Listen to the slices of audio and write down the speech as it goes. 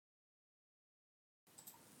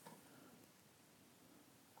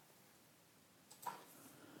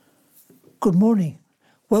Good morning.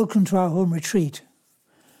 Welcome to our home retreat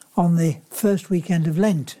on the first weekend of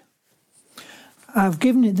Lent. I've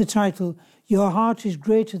given it the title, Your Heart is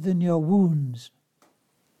Greater Than Your Wounds.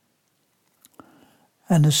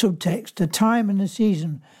 And the subtext, a time and a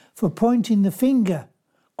season for pointing the finger, ?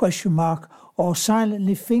 Or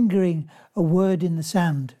silently fingering a word in the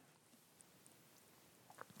sand.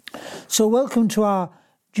 So welcome to our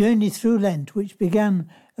journey through Lent, which began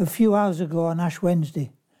a few hours ago on Ash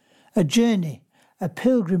Wednesday. A journey, a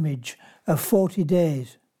pilgrimage of 40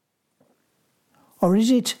 days. Or is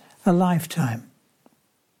it a lifetime?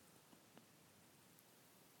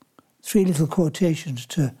 3 little quotations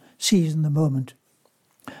to season the moment.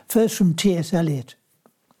 First from T.S. Eliot.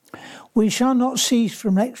 We shall not cease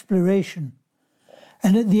from exploration,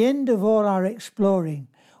 and at the end of all our exploring,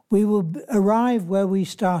 we will arrive where we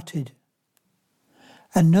started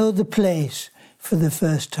and know the place for the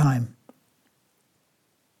first time.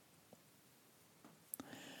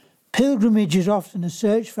 Pilgrimage is often a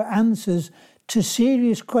search for answers to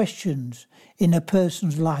serious questions in a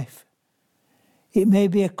person's life. It may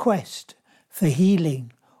be a quest for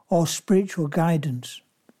healing or spiritual guidance.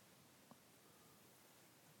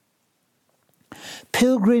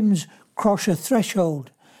 Pilgrims cross a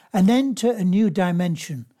threshold and enter a new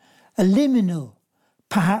dimension, a liminal,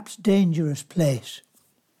 perhaps dangerous place.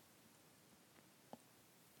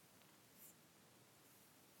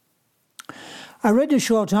 I read a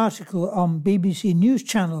short article on BBC News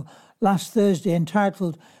Channel last Thursday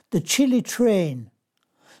entitled The Chile Train,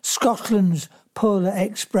 Scotland's Polar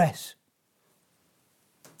Express.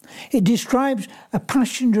 It describes a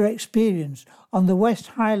passenger experience on the West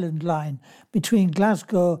Highland line between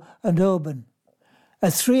Glasgow and Oban, a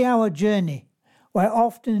 3-hour journey where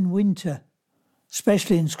often in winter,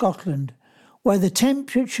 especially in Scotland, where the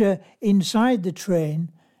temperature inside the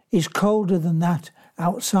train is colder than that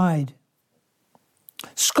outside.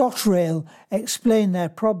 ScotRail explain their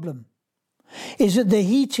problem is that the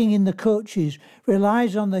heating in the coaches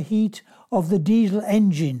relies on the heat of the diesel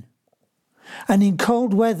engine, and in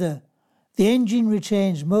cold weather the engine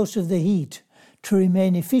retains most of the heat to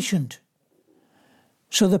remain efficient.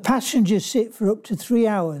 So the passengers sit for up to 3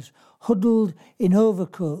 hours huddled in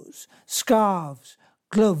overcoats, scarves,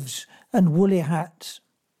 gloves and woolly hats.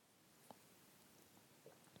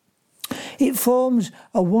 It forms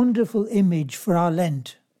a wonderful image for our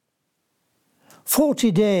Lent. 40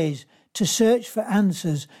 days to search for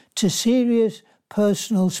answers to serious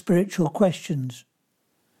personal spiritual questions.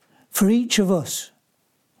 For each of us,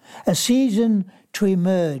 a season to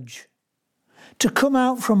emerge, to come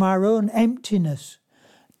out from our own emptiness,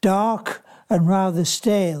 dark and rather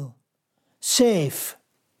stale, safe,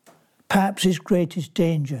 perhaps its greatest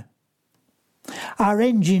danger. Our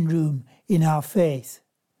engine room in our faith,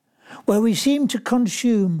 where we seem to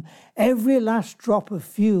consume every last drop of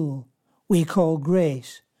fuel we call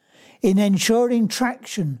grace, in ensuring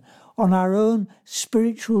traction on our own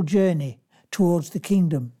spiritual journey towards the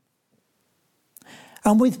kingdom.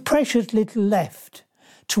 And with precious little left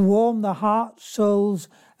to warm the hearts, souls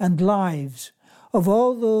and lives of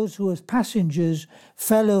all those who as passengers,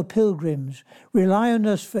 fellow pilgrims, rely on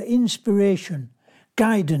us for inspiration,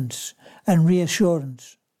 guidance and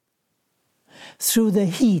reassurance. Through the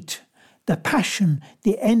heat, the passion,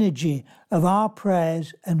 the energy of our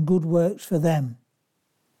prayers and good works for them,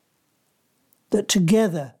 that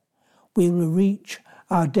together we will reach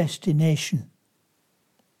our destination.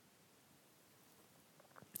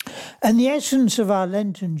 And the essence of our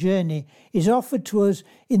Lenten journey is offered to us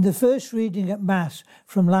in the first reading at Mass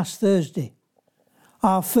from last Thursday,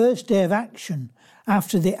 our first day of action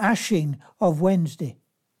after the ashing of Wednesday.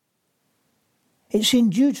 It's in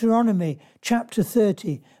Deuteronomy chapter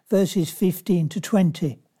 30, verses 15 to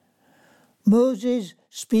 20. Moses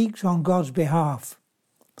speaks on God's behalf.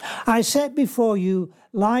 I set before you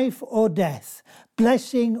life or death,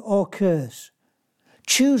 blessing or curse.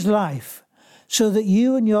 Choose life, so that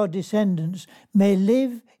you and your descendants may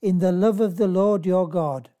live in the love of the Lord your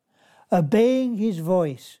God, obeying his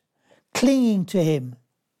voice, clinging to him.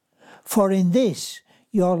 For in this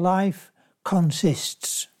your life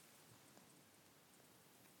consists.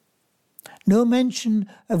 No mention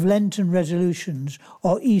of Lenten resolutions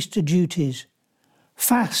or Easter duties,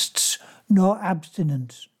 fasts nor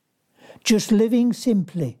abstinence. Just living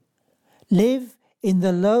simply. Live in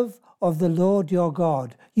the love of the Lord your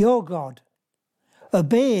God,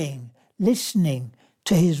 obeying, listening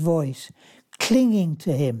to his voice, clinging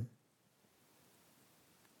to him.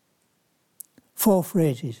 4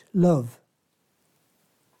 phrases. Love.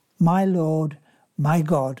 My Lord, my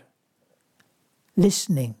God.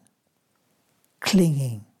 Listening.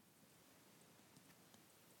 Clinging.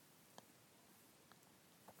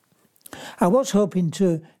 I was hoping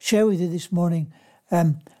to share with you this morning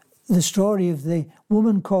the story of the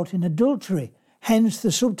woman caught in adultery, hence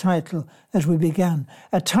the subtitle as we began,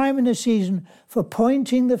 a time and a season for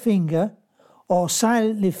pointing the finger or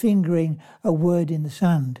silently fingering a word in the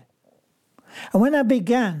sand. And when I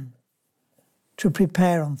began to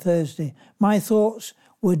prepare on Thursday, my thoughts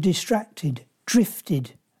were distracted,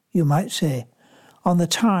 drifted, you might say, on the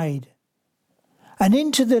tide, and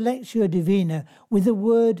into the Lectio Divina with the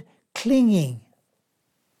word clinging.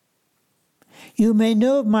 You may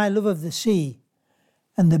know of my love of the sea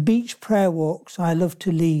and the beach prayer walks I love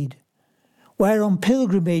to lead, where on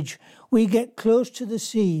pilgrimage we get close to the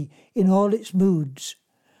sea in all its moods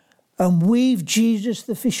and weave Jesus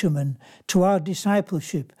the fisherman to our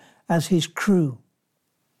discipleship as his crew.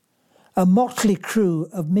 A motley crew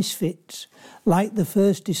of misfits like the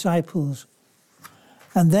first disciples,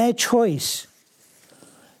 and their choice,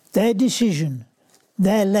 their decision,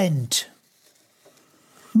 their Lent.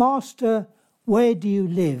 Master, where do you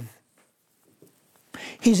live?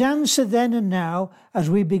 His answer then and now as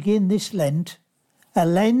we begin this Lent, a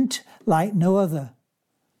Lent like no other,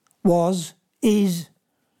 was, is,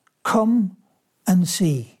 come and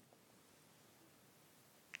see.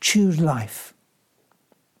 Choose life.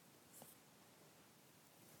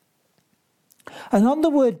 And on the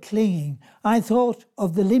word clinging, I thought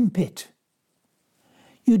of the limpet.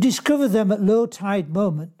 You discover them at low tide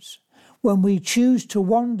moments when we choose to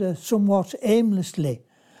wander somewhat aimlessly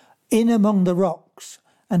in among the rocks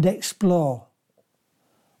and explore.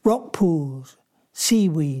 Rock pools,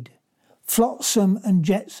 seaweed, flotsam and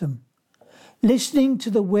jetsam, listening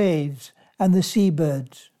to the waves and the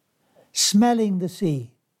seabirds, smelling the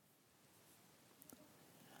sea.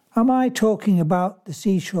 Am I talking about the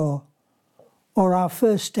seashore or our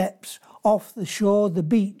first steps off the shore, the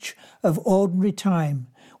beach of ordinary time,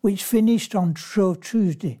 which finished on Shrove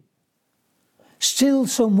Tuesday, still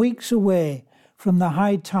some weeks away from the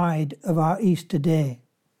high tide of our Easter day?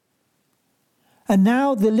 And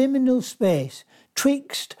now the liminal space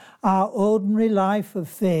twixt our ordinary life of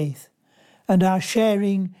faith and our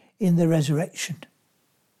sharing in the resurrection.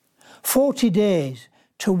 40 days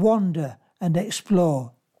to wander and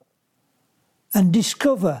explore and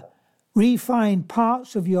discover, refine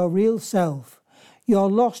parts of your real self, your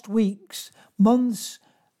lost weeks, months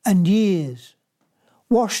and years,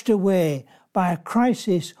 washed away by a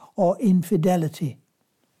crisis or infidelity.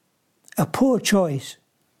 A poor choice.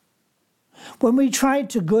 When we tried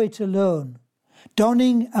to go it alone,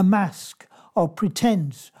 donning a mask of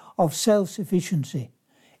pretense of self-sufficiency,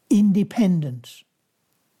 independence.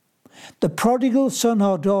 The prodigal son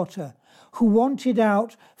or daughter who wanted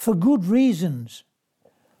out for good reasons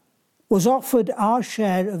was offered our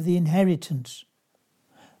share of the inheritance,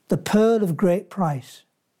 the pearl of great price.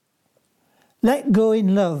 Let go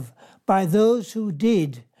in love by those who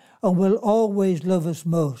did and will always love us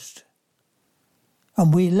most.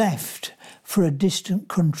 And we left for a distant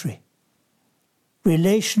country,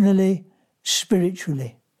 relationally,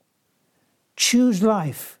 spiritually. Choose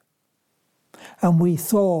life, and we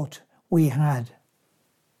thought we had.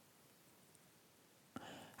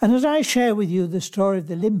 And as I share with you the story of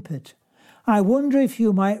the limpet, I wonder if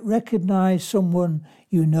you might recognise someone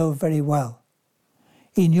you know very well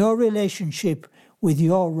in your relationship with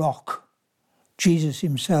your rock, Jesus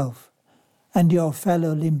himself, and your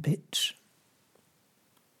fellow limpets.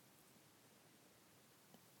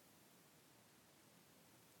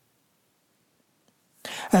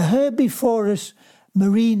 A herbivorous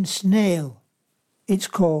marine snail, it's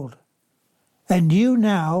called, and you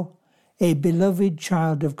now a beloved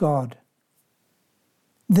child of God.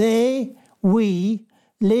 We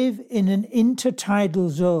live in an intertidal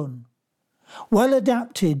zone, well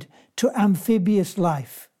adapted to amphibious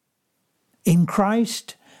life, in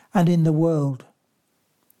Christ and in the world.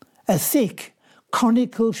 A thick,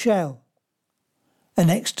 conical shell, an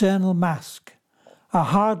external mask, a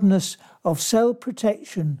hardness of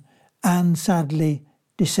self-protection and, sadly,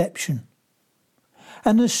 deception.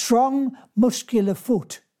 And a strong, muscular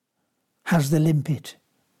foot has the limpet.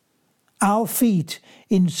 Our feet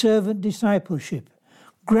in servant discipleship,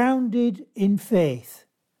 grounded in faith,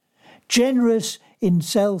 generous in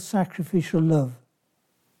self-sacrificial love,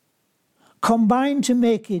 combined to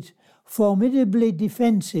make it formidably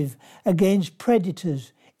defensive against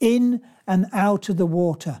predators in and out of the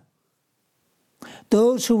water.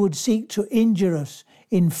 Those who would seek to injure us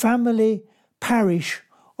in family, parish,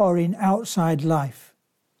 or in outside life.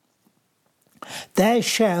 Their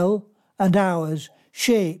shell and ours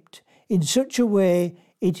shaped in such a way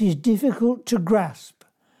it is difficult to grasp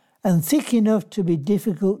and thick enough to be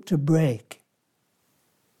difficult to break.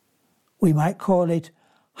 We might call it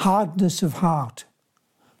hardness of heart,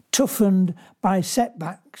 toughened by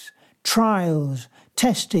setbacks, trials,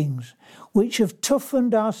 testings, which have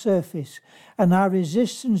toughened our surface and our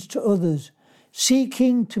resistance to others,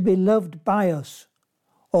 seeking to be loved by us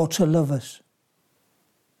or to love us.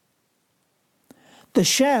 The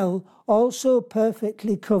shell also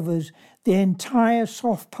perfectly covers the entire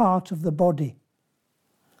soft part of the body,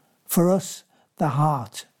 for us the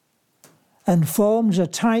heart, and forms a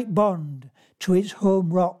tight bond to its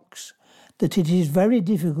home rocks that it is very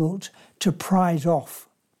difficult to prise off.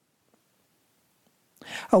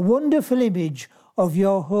 A wonderful image of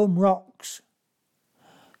your home rocks,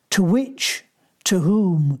 to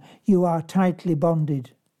whom you are tightly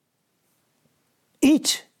bonded.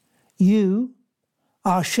 You,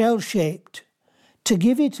 are shell-shaped to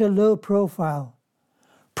give it a low profile,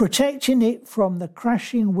 protecting it from the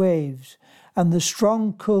crashing waves and the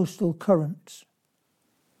strong coastal currents.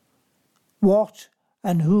 What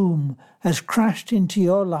and whom has crashed into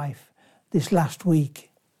your life this last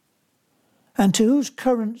week? And to whose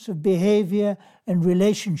currents of behaviour and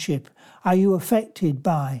relationship are you affected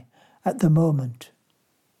by at the moment?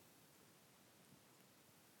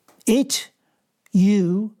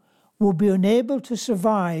 You, would be unable to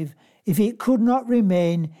survive if it could not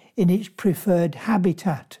remain in its preferred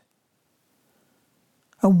habitat.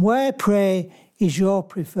 And where, pray, is your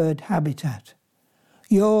preferred habitat?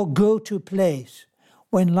 Your go-to place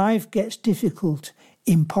when life gets difficult,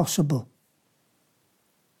 impossible?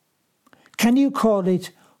 Can you call it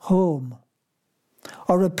home,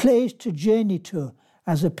 or a place to journey to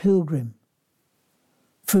as a pilgrim?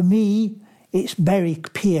 For me, it's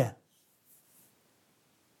Berwick Pier.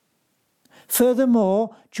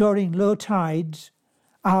 Furthermore, during low tides,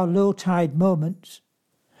 our low tide moments,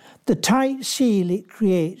 the tight seal it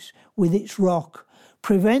creates with its rock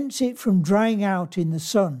prevents it from drying out in the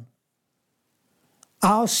sun.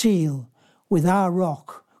 Our seal with our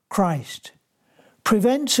rock, Christ,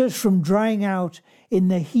 prevents us from drying out in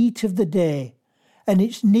the heat of the day and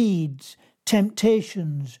its needs,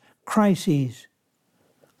 temptations, crises.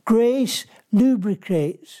 Grace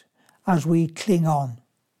lubricates as we cling on.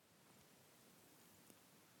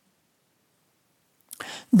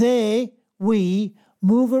 We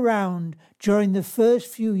move around during the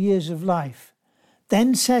first few years of life,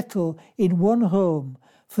 then settle in one home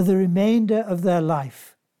for the remainder of their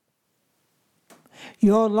life.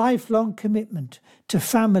 Your lifelong commitment to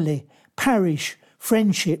family, parish,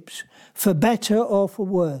 friendships, for better or for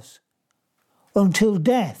worse, until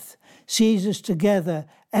death sees us together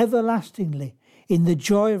everlastingly in the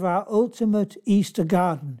joy of our ultimate Easter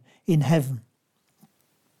garden in heaven.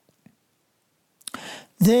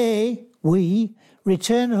 We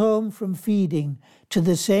return home from feeding to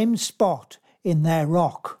the same spot in their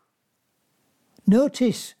rock.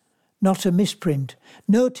 Notice, not a misprint,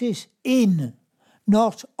 notice in,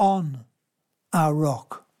 not on our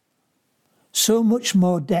rock. So much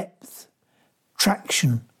more depth,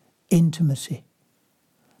 traction, intimacy.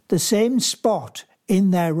 The same spot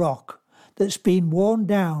in their rock that's been worn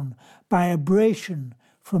down by abrasion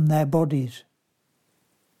from their bodies.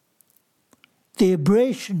 The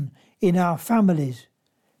abrasion in our families,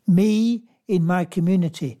 me in my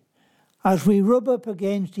community, as we rub up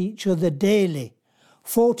against each other daily,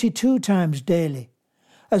 42 times daily,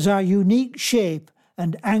 as our unique shape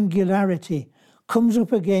and angularity comes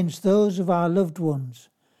up against those of our loved ones.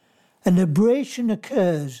 An abrasion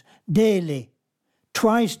occurs daily,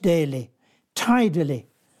 twice daily, tidally,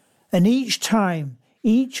 and each time,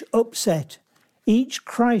 each upset, each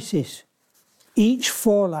crisis, each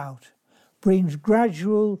fallout brings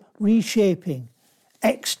gradual reshaping,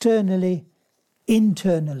 externally,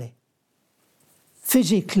 internally,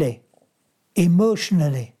 physically,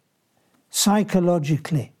 emotionally,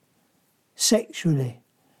 psychologically, sexually,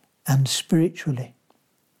 and spiritually.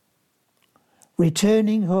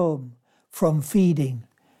 Returning home from feeding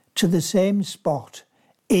to the same spot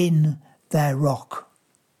in their rock.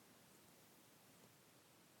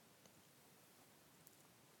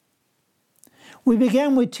 We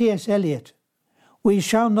began with T.S. Eliot. We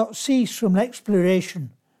shall not cease from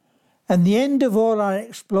exploration, and the end of all our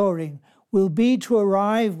exploring will be to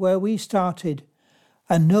arrive where we started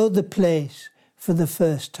and know the place for the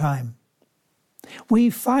first time. We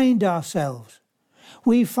find ourselves.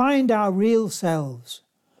 We find our real selves,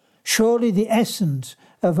 surely the essence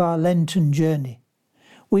of our Lenten journey.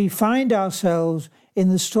 We find ourselves in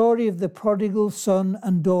the story of the prodigal son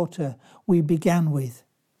and daughter we began with.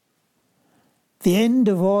 The end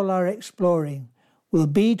of all our exploring will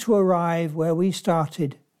be to arrive where we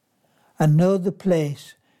started and know the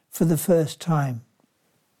place for the first time.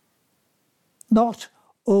 Not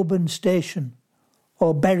Auburn Station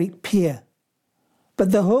or Berwick Pier,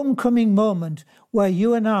 but the homecoming moment where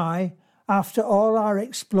you and I, after all our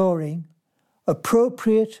exploring,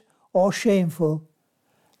 appropriate or shameful,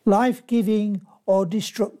 life-giving or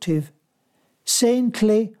destructive,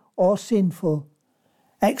 saintly or sinful,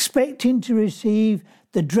 expecting to receive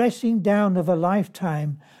the dressing down of a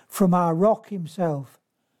lifetime from our rock himself,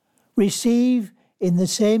 receive in the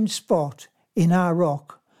same spot in our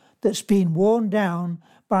rock that's been worn down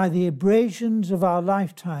by the abrasions of our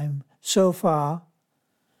lifetime so far,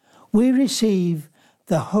 we receive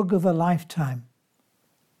the hug of a lifetime,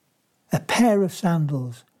 a pair of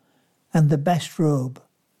sandals and the best robe,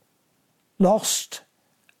 lost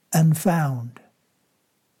and found,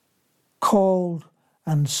 called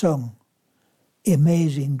and sung,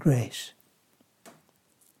 amazing grace.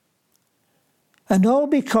 And all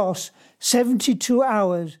because 72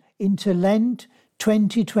 hours into Lent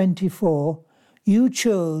 2024, you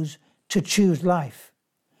chose to choose life,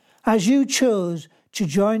 as you chose to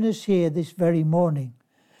join us here this very morning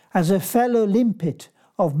as a fellow limpet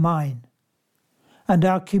of mine and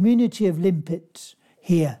our community of limpets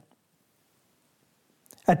here.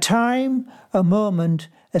 A time, a moment,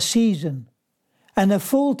 a season, and a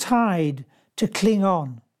full tide to cling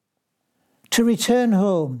on, to return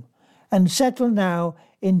home and settle now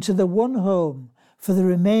into the one home for the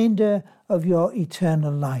remainder of your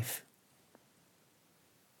eternal life.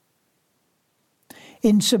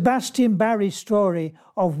 In Sebastian Barry's story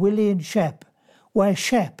of Willie and Shep, where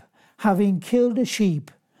Shep, having killed a sheep,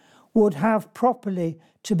 would have properly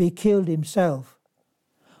to be killed himself,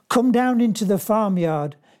 come down into the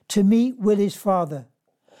farmyard to meet Willie's father,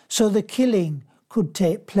 so the killing could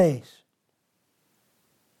take place.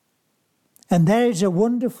 And there is a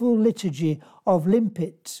wonderful liturgy of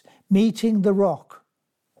limpets meeting the rock.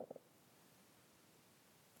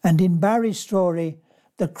 And in Barry's story,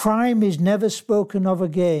 the crime is never spoken of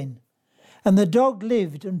again, and the dog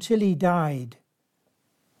lived until he died.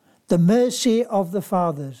 The mercy of the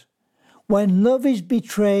fathers, when love is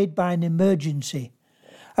betrayed by an emergency,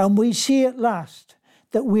 and we see at last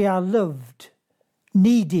that we are loved,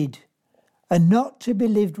 needed, and not to be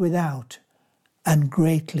lived without, and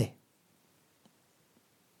greatly.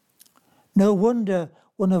 No wonder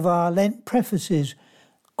one of our Lent prefaces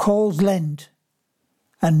calls Lent,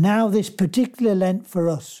 and now this particular Lent for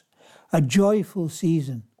us, a joyful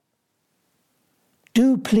season.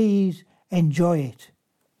 Do please enjoy it,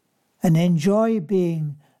 and enjoy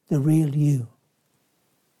being the real you.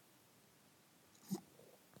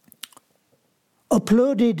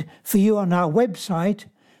 Uploaded for you on our website,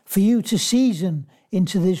 for you to season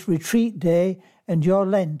into this retreat day and your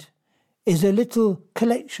Lent, is a little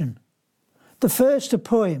collection. The first, a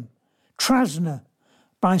poem, Trasna,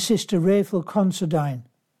 by Sister Rachel Considine.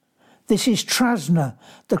 This is Trasna,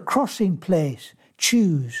 the crossing place,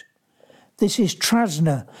 choose. This is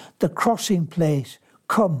Trasna, the crossing place,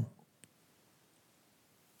 come.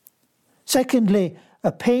 Secondly,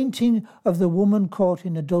 a painting of the woman caught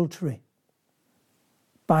in adultery,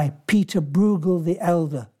 by Peter Bruegel the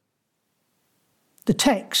Elder. The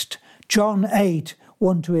text, John 8,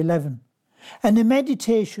 1-11. And a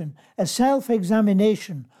meditation, a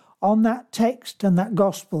self-examination on that text and that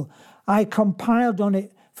gospel I compiled on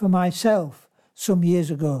it for myself some years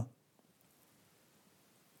ago.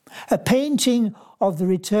 A painting of the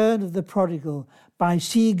return of the prodigal by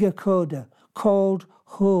Siga Koda called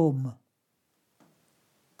Home.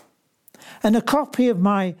 And a copy of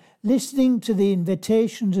my Listening to the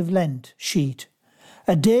Invitations of Lent sheet,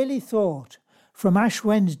 a daily thought from Ash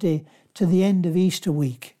Wednesday to the end of Easter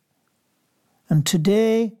week. And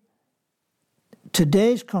today's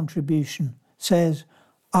contribution says,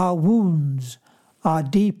 our wounds are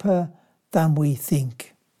deeper than we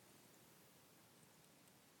think.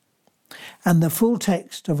 And the full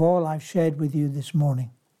text of all I've shared with you this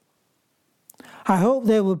morning. I hope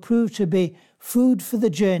they will prove to be food for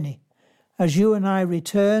the journey as you and I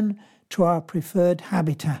return to our preferred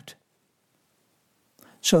habitat.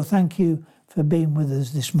 So thank you for being with us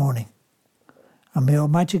this morning. And may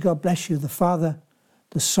Almighty God bless you, the Father,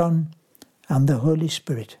 the Son, and the Holy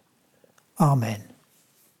Spirit. Amen.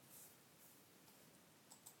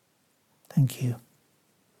 Thank you.